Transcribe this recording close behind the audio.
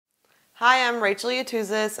Hi, I'm Rachel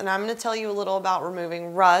Yatuzis, and I'm going to tell you a little about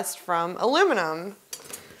removing rust from aluminum.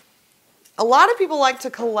 A lot of people like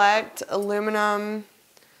to collect aluminum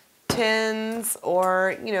tins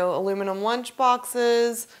or, aluminum lunch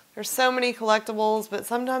boxes. There's so many collectibles, but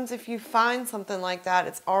sometimes if you find something like that,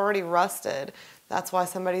 it's already rusted. That's why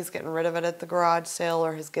somebody's getting rid of it at the garage sale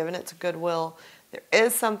or has given it to Goodwill. There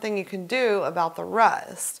is something you can do about the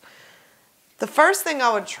rust. The first thing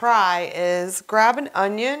I would try is grab an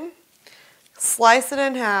onion, slice it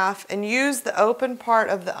in half, and use the open part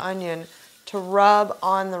of the onion to rub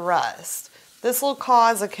on the rust. This will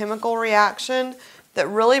cause a chemical reaction that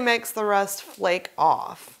really makes the rust flake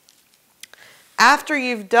off. After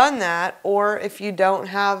you've done that, or if you don't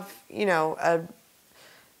have, an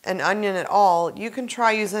onion at all, you can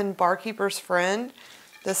try using Barkeeper's Friend.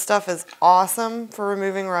 This stuff is awesome for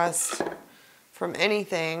removing rust from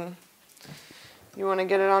anything. You want to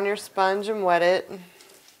get it on your sponge and wet it.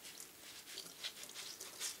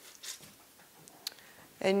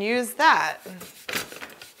 And use that.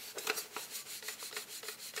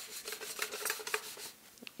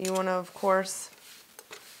 You want to, of course,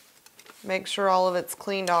 make sure all of it's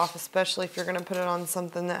cleaned off, especially if you're going to put it on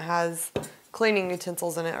something that has cleaning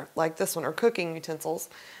utensils in it, like this one, or cooking utensils.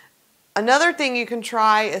 Another thing you can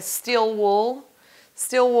try is steel wool.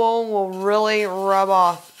 Steel wool will really rub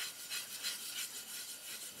off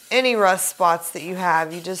any rust spots that you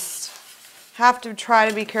have. You just have to try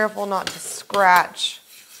to be careful not to scratch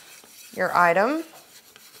your item.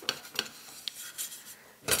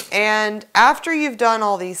 And after you've done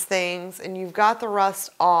all these things and you've got the rust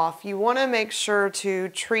off, you want to make sure to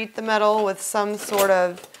treat the metal with some sort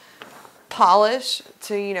of polish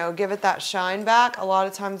to, give it that shine back. A lot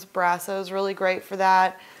of times Brasso is really great for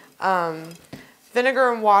that.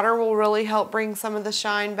 Vinegar and water will really help bring some of the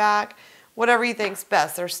shine back. Whatever you think's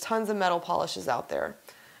best. There's tons of metal polishes out there.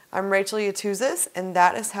 I'm Rachel Yatuzis, and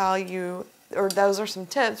that is those are some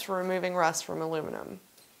tips for removing rust from aluminum.